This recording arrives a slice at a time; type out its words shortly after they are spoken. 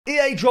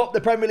EA dropped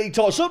the Premier League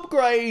TOTS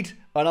upgrade,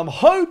 and I'm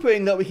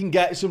hoping that we can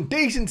get some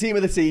decent Team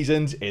of the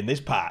Seasons in this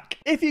pack.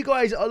 If you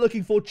guys are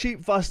looking for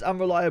cheap, fast, and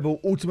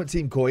reliable Ultimate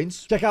Team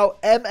coins, check out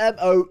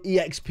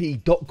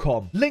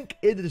MMOEXP.com. Link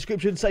in the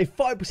description, save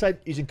 5%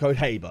 using code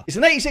HABER. It's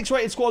an 86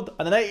 rated squad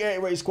and an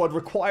 88 rated squad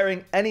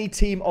requiring any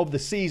Team of the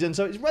Season,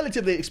 so it's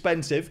relatively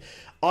expensive.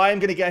 I'm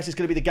going to guess it's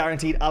going to be the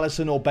guaranteed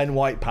Alisson or Ben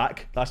White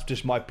pack. That's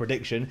just my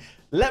prediction.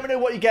 Let me know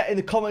what you get in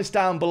the comments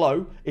down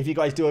below if you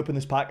guys do open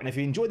this pack. And if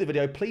you enjoyed the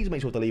video, please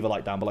make sure to leave a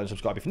like down below and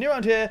subscribe if you're new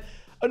around here.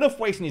 Enough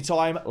wasting your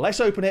time.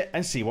 Let's open it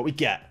and see what we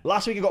get.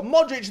 Last week I got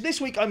Modric.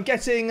 This week I'm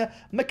getting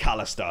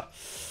McAllister.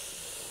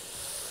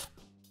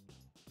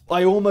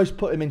 I almost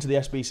put him into the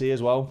SBC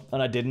as well,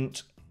 and I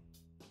didn't.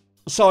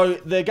 So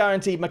the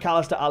guaranteed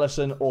McAllister,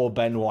 Alisson, or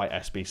Ben White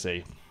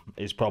SBC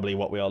is probably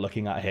what we are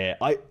looking at here.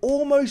 I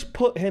almost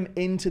put him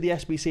into the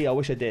SBC. I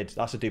wish I did.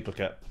 That's a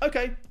duplicate.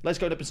 Okay, let's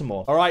go up some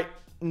more. All right,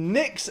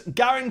 Nick's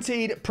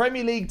guaranteed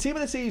Premier League Team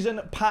of the Season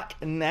pack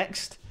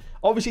next.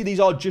 Obviously, these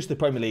are just the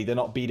Premier League. They're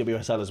not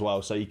BWSL as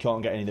well, so you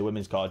can't get any of the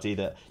women's cards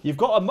either. You've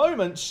got a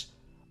Moments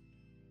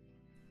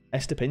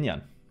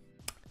Estepinian.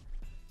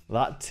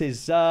 That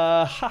is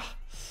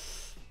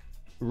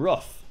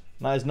rough.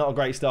 That is not a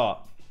great start.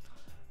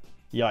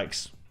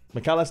 Yikes.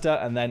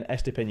 McAllister and then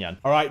Estepinian.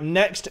 All right,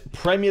 next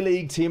Premier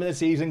League Team of the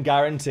Season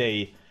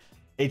guarantee.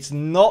 It's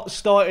not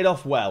started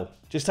off well.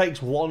 Just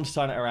takes one to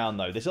turn it around,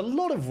 though. There's a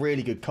lot of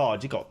really good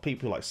cards. You've got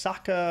people like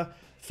Saka,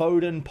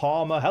 Foden,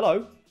 Palmer.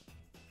 Hello.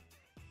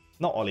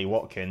 Not Ollie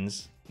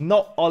Watkins.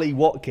 Not Ollie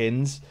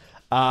Watkins.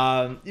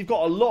 You've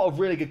got a lot of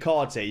really good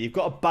cards here. You've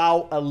got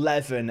about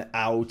 11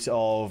 out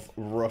of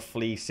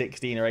roughly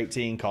 16 or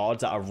 18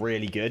 cards that are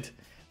really good.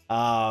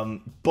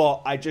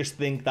 But I just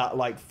think that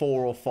like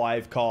 4 or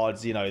 5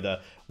 cards, you know,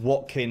 the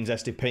Watkins,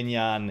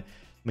 Estepinian,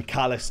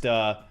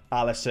 McAllister,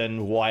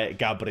 Alisson, Wyatt,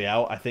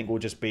 Gabriel, I think will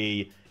just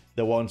be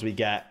the ones we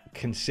get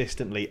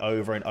consistently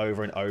over and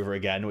over and over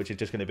again, which is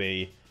just going to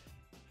be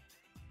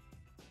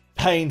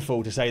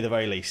painful to say the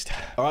very least.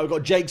 All right, we've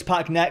got Jake's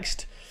pack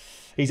next.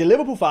 He's a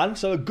Liverpool fan,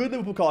 so a good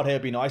Liverpool card here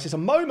would be nice. It's a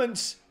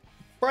Moments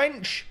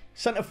French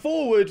centre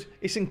forward.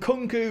 It's in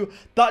Kunku.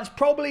 That's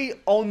probably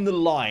on the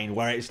line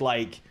where it's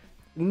like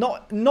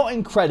not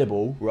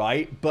incredible,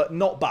 right? But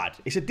not bad.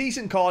 It's a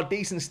decent card,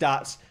 decent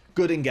stats,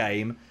 good in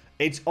game.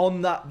 It's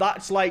on that.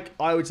 That's like,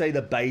 I would say,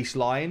 the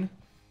baseline. You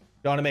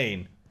know what I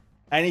mean?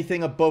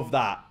 Anything above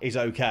that is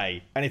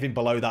okay. Anything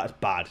below that is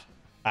bad.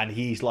 And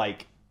he's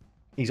like,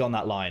 he's on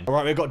that line. All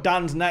right, we've got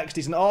Dan's next.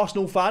 He's an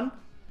Arsenal fan.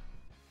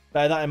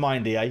 Bear that in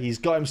mind, EA. He's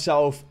got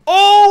himself...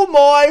 Oh,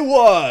 my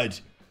word!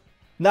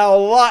 Now,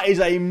 that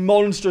is a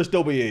monstrous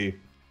W.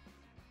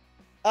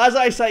 As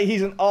I say,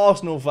 he's an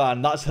Arsenal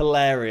fan. That's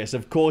hilarious.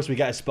 Of course, we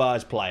get a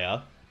Spurs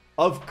player.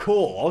 Of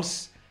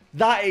course.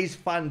 That is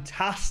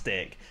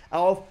fantastic.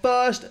 Our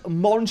first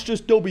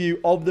monstrous W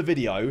of the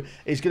video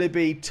is going to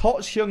be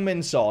TOTS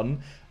Heung-min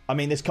Son. I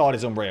mean, this card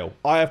is unreal.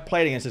 I have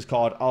played against this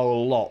card a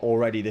lot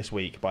already this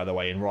week, by the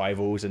way, in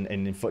Rivals and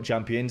in Foot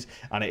Champions,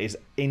 and it is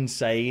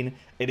insane.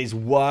 It is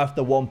worth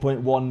the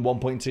 1.1,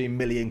 1.2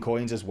 million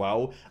coins as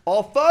well.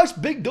 Our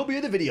first big W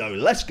of the video.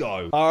 Let's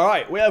go. All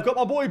right, we have got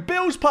my boy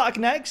Bill's pack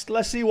next.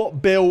 Let's see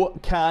what Bill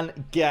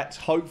can get.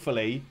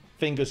 Hopefully,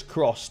 fingers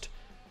crossed,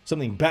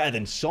 something better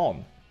than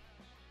Son.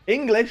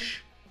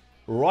 English,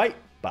 right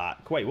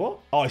back. Wait, what?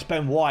 Oh, it's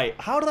Ben White.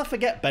 How did I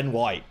forget Ben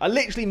White? I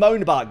literally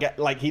moaned about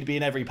he'd be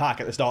in every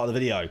pack at the start of the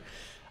video.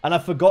 And I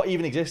forgot he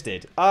even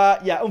existed.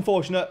 Yeah,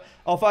 unfortunate.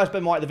 Our first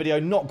Ben White of the video,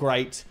 not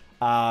great.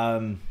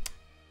 Yeah,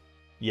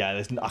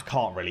 I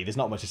can't really. There's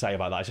not much to say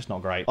about that. It's just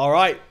not great. All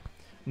right.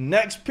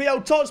 Next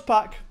PL TOTS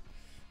pack.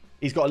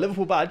 He's got a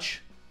Liverpool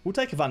badge. We'll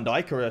take a Van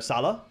Dijk or a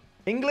Salah.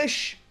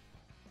 English.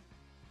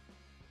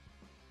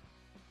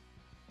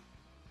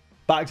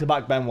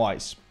 Back-to-back Ben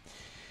Whites.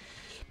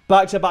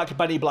 Back-to-back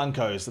Benny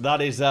Blancos.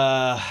 That is,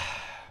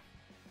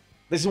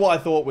 this is what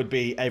I thought would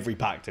be every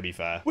pack, to be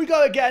fair. We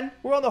go again.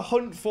 We're on the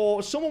hunt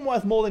for someone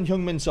worth more than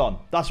Heung-min Son.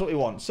 That's what we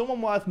want.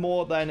 Someone worth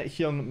more than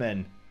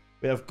Heung-min.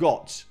 We have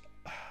got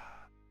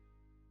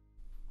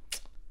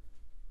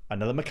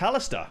another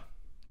McAllister.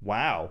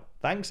 Wow.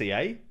 Thanks,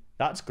 EA.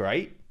 That's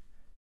great.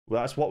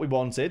 Well, that's what we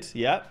wanted.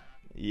 Yep.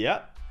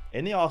 Yep.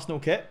 In the Arsenal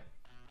kit.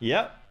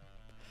 Yep.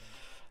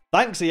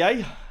 Thanks,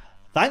 EA.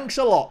 Thanks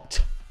a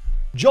lot.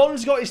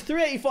 John's got his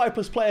 385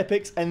 plus player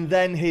picks and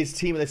then his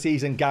Team of the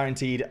Season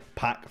guaranteed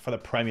pack for the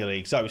Premier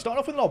League. So we're starting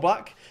off with an all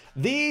black.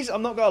 These,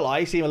 I'm not going to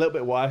lie, seem a little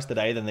bit worse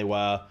today than they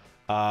were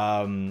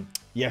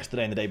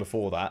yesterday and the day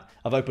before that.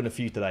 I've opened a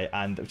few today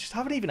and just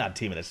haven't even had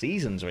Team of the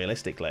Seasons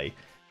realistically.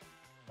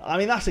 I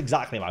mean, that's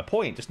exactly my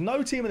point. Just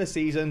no Team of the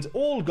Seasons,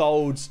 all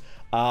golds.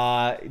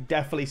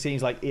 Definitely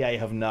seems like EA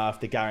have nerfed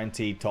the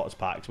guaranteed TOTS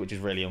packs, which is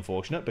really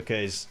unfortunate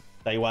because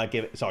they were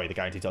giving, sorry, the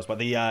guaranteed TOTS, but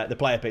the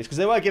player picks, because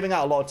they were giving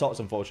out a lot of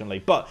TOTS, unfortunately.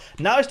 But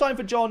now it's time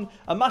for John,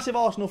 a massive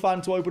Arsenal fan,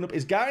 to open up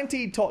his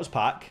guaranteed TOTS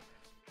pack.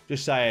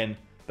 Just saying,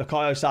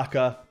 Bukayo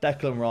Saka,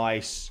 Declan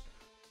Rice,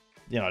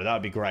 you know, that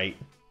would be great.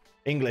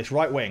 English,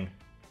 right wing.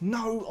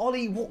 No,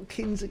 Ollie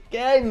Watkins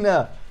again.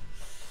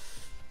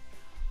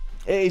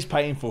 It is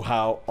painful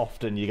how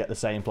often you get the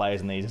same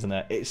players in these, isn't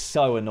it? It's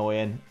so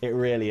annoying. It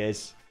really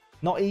is.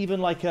 Not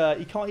even like a...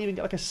 You can't even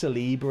get like a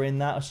Saliba in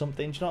that or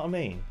something. Do you know what I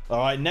mean? All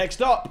right,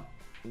 next up.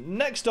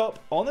 Next up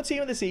on the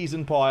team of the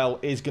season pile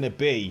is going to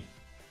be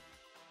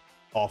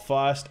our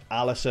first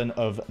Alisson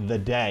of the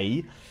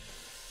day.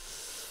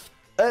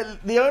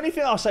 The only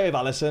thing I'll say of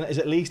Alisson is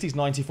at least he's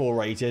 94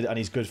 rated and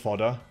he's good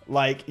fodder.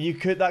 Like,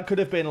 that could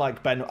have been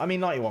like Ben... I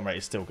mean, 91 rated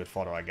is still good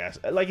fodder, I guess.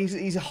 Like,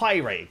 he's a high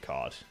rated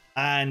card.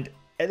 And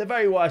at the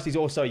very worst, he's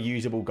also a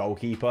usable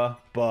goalkeeper.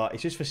 But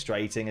it's just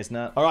frustrating, isn't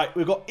it? All right,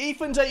 we've got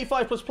Ethan's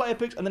 85 plus player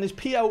picks and then his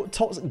PL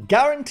TOTS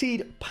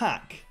guaranteed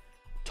pack.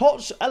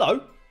 TOTS,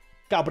 hello.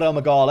 Gabriel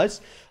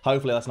Magalhaes.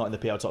 Hopefully that's not in the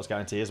PL TOTS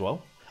guarantee as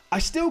well. I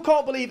still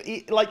can't believe...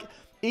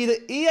 Either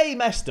EA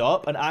messed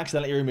up and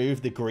accidentally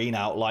removed the green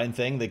outline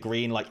thing, the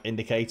green like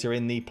indicator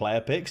in the player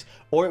picks,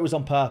 or it was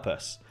on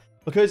purpose.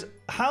 Because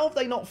how have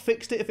they not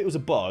fixed it if it was a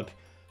bug?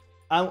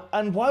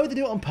 And why would they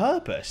do it on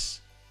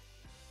purpose?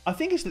 I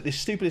think it's the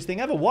stupidest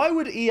thing ever. Why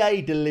would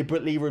EA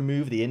deliberately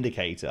remove the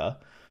indicator?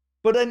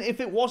 But then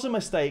if it was a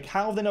mistake,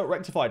 how have they not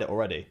rectified it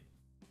already?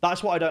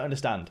 That's what I don't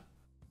understand.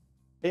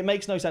 It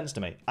makes no sense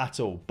to me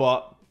at all.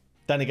 But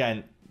then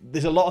again...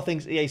 There's a lot of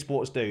things EA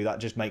Sports do that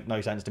just make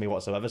no sense to me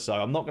whatsoever. So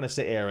I'm not going to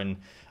sit here and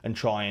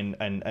try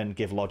and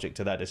give logic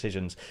to their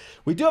decisions.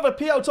 We do have a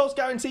PL TOTS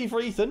guarantee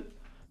for Ethan.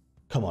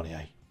 Come on,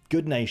 EA.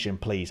 Good nation,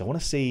 please. I want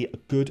to see a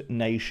good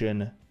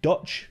nation.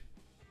 Dutch,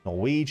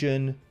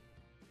 Norwegian,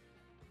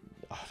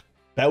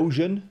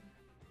 Belgian,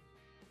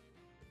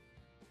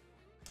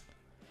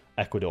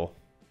 Ecuador,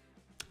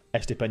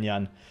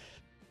 Estepanian.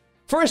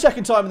 For a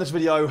second time in this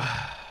video,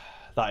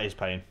 that is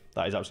pain.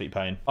 That is absolute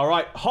pain. All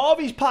right,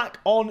 Harvey's pack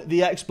on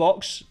the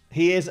Xbox.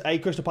 He is a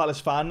Crystal Palace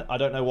fan. I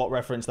don't know what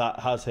reference that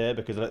has here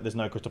because there's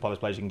no Crystal Palace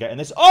players you can get in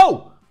this.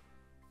 Oh!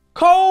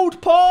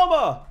 Cold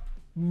Palmer!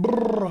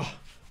 Brrr.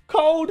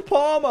 Cold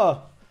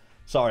Palmer!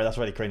 Sorry, that's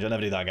really cringe. I'll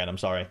never do that again. I'm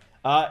sorry.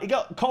 You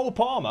got Cole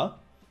Palmer.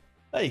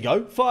 There you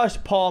go.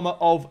 First Palmer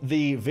of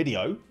the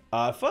video.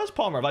 First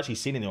Palmer I've actually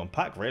seen in the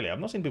unpack, really.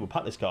 I've not seen people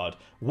pack this card.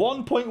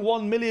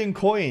 1.1 million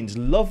coins.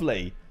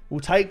 Lovely. We'll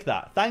take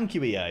that. Thank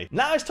you, EA.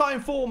 Now it's time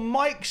for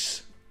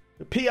Mike's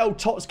PL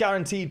TOTS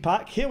guaranteed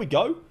pack. Here we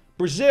go.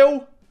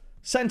 Brazil,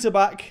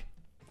 centre-back.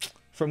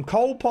 From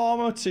Cole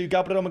Palmer to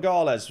Gabriel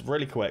Magalhaes.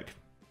 Really quick.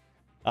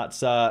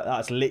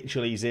 That's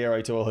literally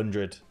 0 to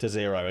 100 to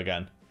 0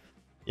 again.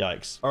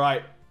 Yikes. All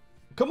right.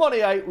 Come on,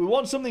 EA. We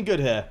want something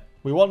good here.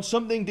 We want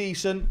something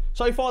decent.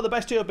 So far, the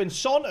best two have been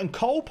Son and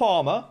Cole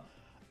Palmer.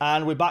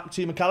 And we're back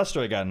to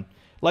McAllister again.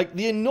 Like,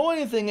 the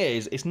annoying thing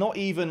is, it's not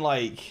even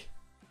like...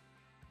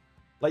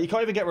 Like, you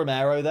can't even get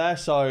Romero there,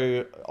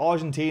 so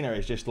Argentina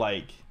is just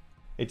like...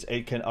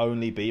 It can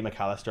only be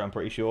McAllister, I'm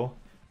pretty sure.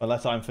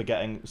 Unless I'm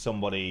forgetting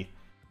somebody...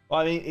 Well,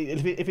 I mean,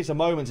 if it's a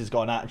moment, it's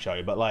got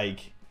Nacho, but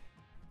like...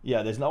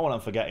 Yeah, there's no one I'm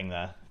forgetting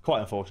there.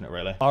 Quite unfortunate,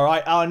 really. All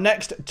right, our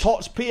next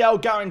TOTS PL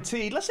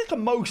guaranteed. Let's take a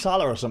Mo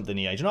Salah or something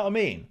here, do you know what I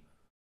mean?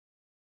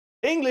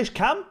 English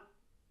Cam.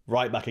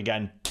 Right back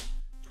again.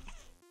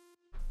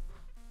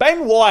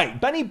 Ben White.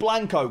 Benny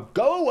Blanco.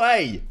 Go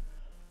away.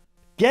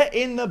 Get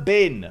in the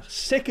bin.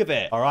 Sick of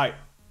it. All right.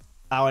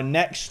 Our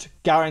next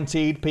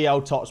guaranteed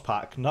PL TOTS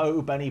pack.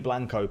 No Benny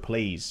Blanco,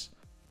 please.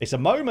 It's a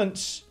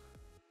Moments.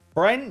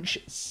 French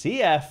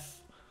CF.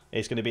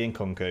 It's going to be in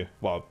Kunku.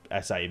 Well,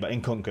 SA, but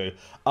in Kunku.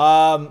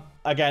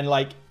 Again,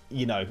 like,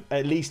 you know,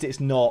 at least it's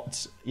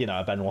not, you know,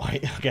 a Ben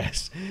White, I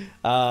guess.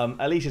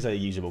 At least it's a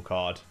usable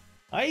card.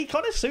 He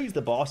kind of suits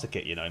the Barca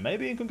kit, you know.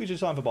 Maybe in Kunku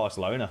just time for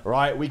Barcelona.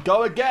 Right, we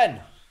go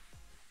again.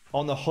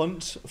 On the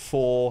hunt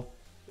for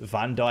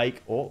Van Dijk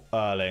or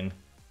Erling.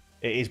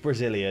 It is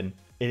Brazilian.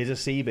 It is a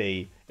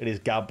CB. It is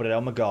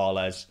Gabriel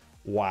Magalhaes.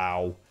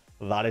 Wow.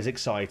 That is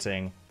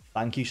exciting.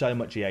 Thank you so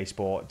much, EA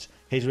Sports.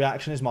 His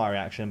reaction is my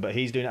reaction, but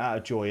he's doing it out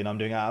of joy and I'm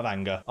doing it out of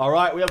anger. All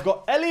right, we have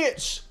got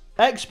Elliot's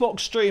Xbox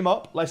stream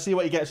up. Let's see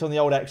what he gets on the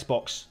old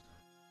Xbox.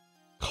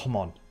 Come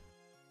on.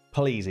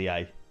 Please,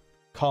 EA.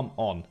 Come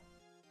on.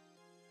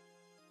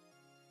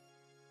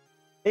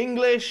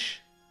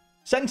 English.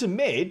 Centre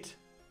mid.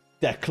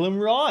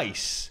 Declan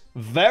Rice.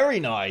 Very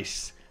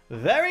nice.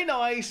 Very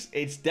nice.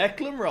 It's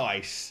Declan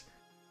Rice.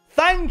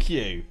 Thank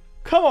you.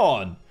 Come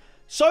on.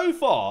 So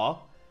far,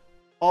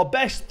 our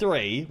best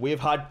three, we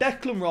have had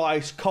Declan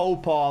Rice, Cole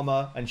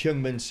Palmer, and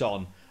Heung-min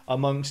Son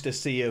amongst a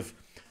sea of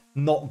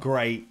not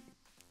great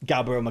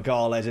Gabriel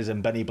Magalhaes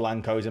and Benny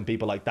Blancos and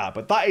people like that.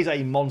 But that is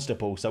a monster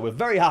pool, so we're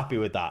very happy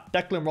with that.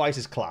 Declan Rice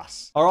is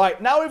class. All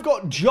right, now we've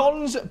got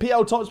John's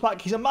PL TOTS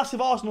pack. He's a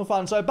massive Arsenal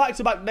fan, so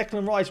back-to-back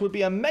Declan Rice would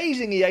be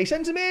amazing, EA.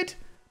 Centre mid?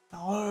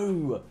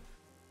 No.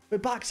 We're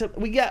back to...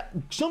 We get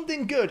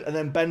something good and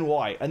then Ben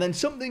White. And then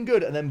something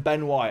good and then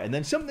Ben White. And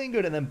then something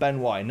good and then Ben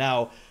White.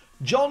 Now,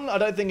 John, I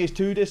don't think is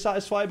too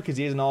dissatisfied because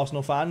he is an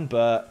Arsenal fan,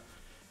 but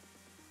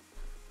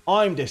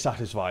I'm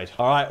dissatisfied.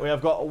 All right, we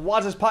have got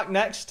Waz's pack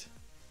next.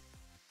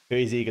 Who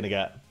is he going to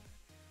get?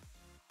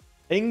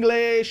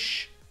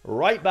 English,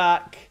 right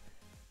back.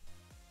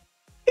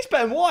 It's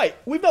Ben White.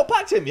 We've not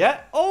packed him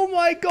yet. Oh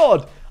my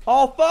God.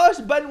 Our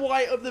first Ben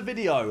White of the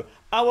video.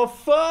 Our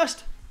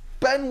first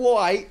Ben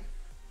White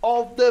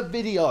of the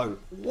video.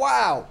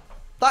 Wow.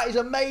 That is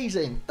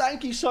amazing.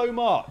 Thank you so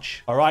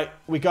much. All right,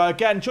 we go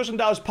again. Tristan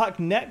Dow's pack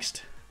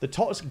next. The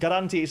TOTS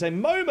guarantee is a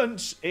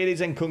moments. It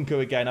is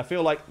Nkunku again. I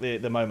feel like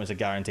the moments are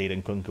guaranteed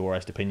Nkunku or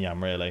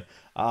Estepinian, really.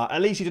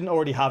 At least you didn't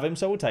already have him,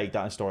 so we'll take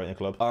that and store it in the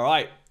club. All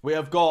right, we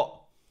have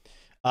got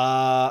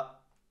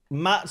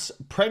Matt's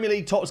Premier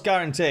League TOTS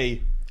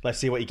guarantee. Let's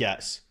see what he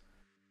gets.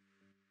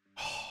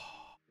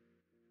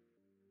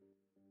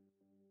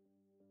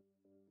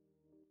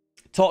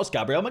 TOTS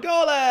Gabriel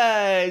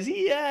Magalhaes!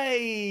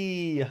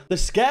 Yay! The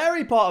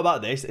scary part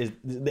about this is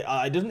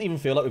it doesn't even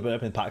feel like we've been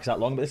opening packs that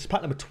long, but this is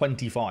pack number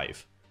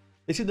 25.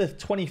 This is the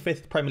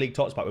 25th Premier League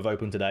TOTS pack we've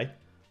opened today.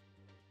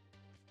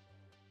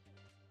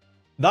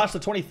 That's the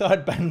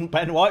 23rd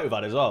Ben White we've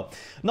had as well.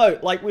 No,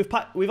 like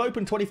we've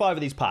opened 25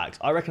 of these packs.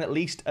 I reckon at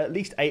least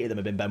 8 of them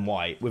have been Ben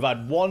White. We've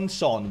had 1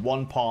 Son,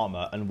 1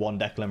 Palmer, and 1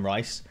 Declan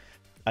Rice.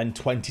 And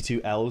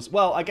 22 Ls.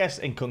 Well, I guess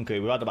in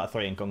Nkunku, we've had about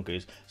 3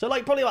 Nkunkus. So,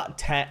 like, probably about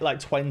 10, like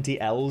 20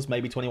 Ls,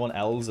 maybe 21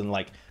 Ls, and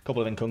like a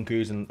couple of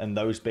Nkunkus and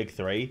those big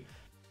 3.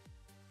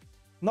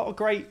 Not a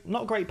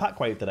great pack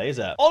wave today, is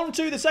it? On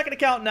to the second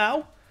account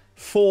now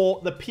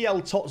for the PL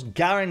TOTS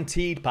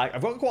guaranteed pack.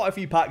 I've got quite a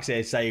few packs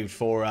here saved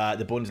for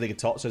the Bundesliga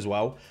TOTS as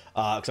well,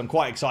 because I'm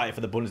quite excited for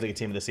the Bundesliga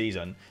team of the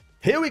season.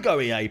 Here we go,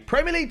 EA.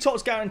 Premier League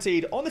TOTS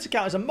guaranteed on this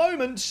account is a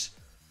moments.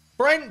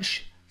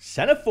 French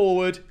centre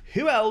forward,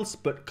 who else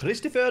but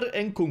Christopher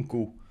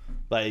Nkunku?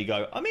 There you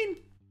go. I mean,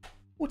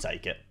 we'll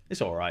take it.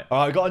 It's all right. All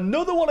right, we've got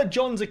another one of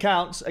John's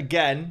accounts.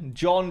 Again,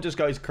 John just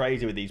goes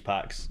crazy with these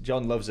packs.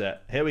 John loves it.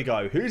 Here we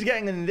go. Who's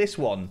getting in this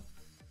one?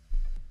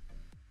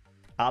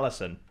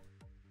 Allison.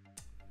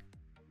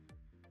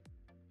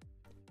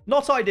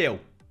 Not ideal.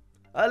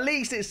 At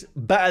least it's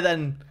better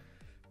than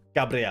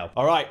Gabriel.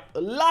 All right,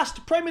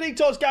 last Premier League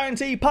TOTS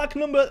guarantee, pack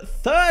number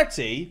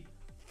 30.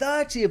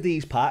 30 of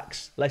these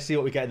packs. Let's see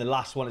what we get in the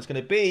last one. It's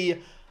going to be,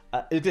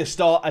 it's going to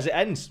start as it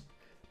ends.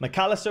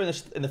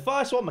 McAllister in the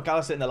first one,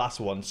 McAllister in the last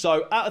one.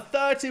 So out of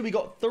 30, we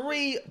got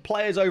 3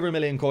 players over 1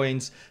 million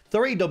coins,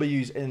 3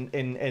 Ws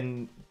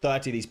in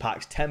 30 of these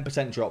packs.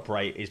 10% drop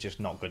rate is just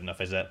not good enough,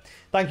 is it?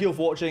 Thank you all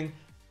for watching.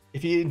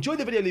 If you enjoyed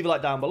the video, leave a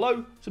like down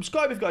below.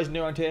 Subscribe if you guys are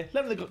new around here.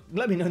 Let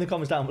me know in the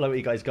comments down below what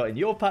you guys got in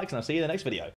your packs, and I'll see you in the next video.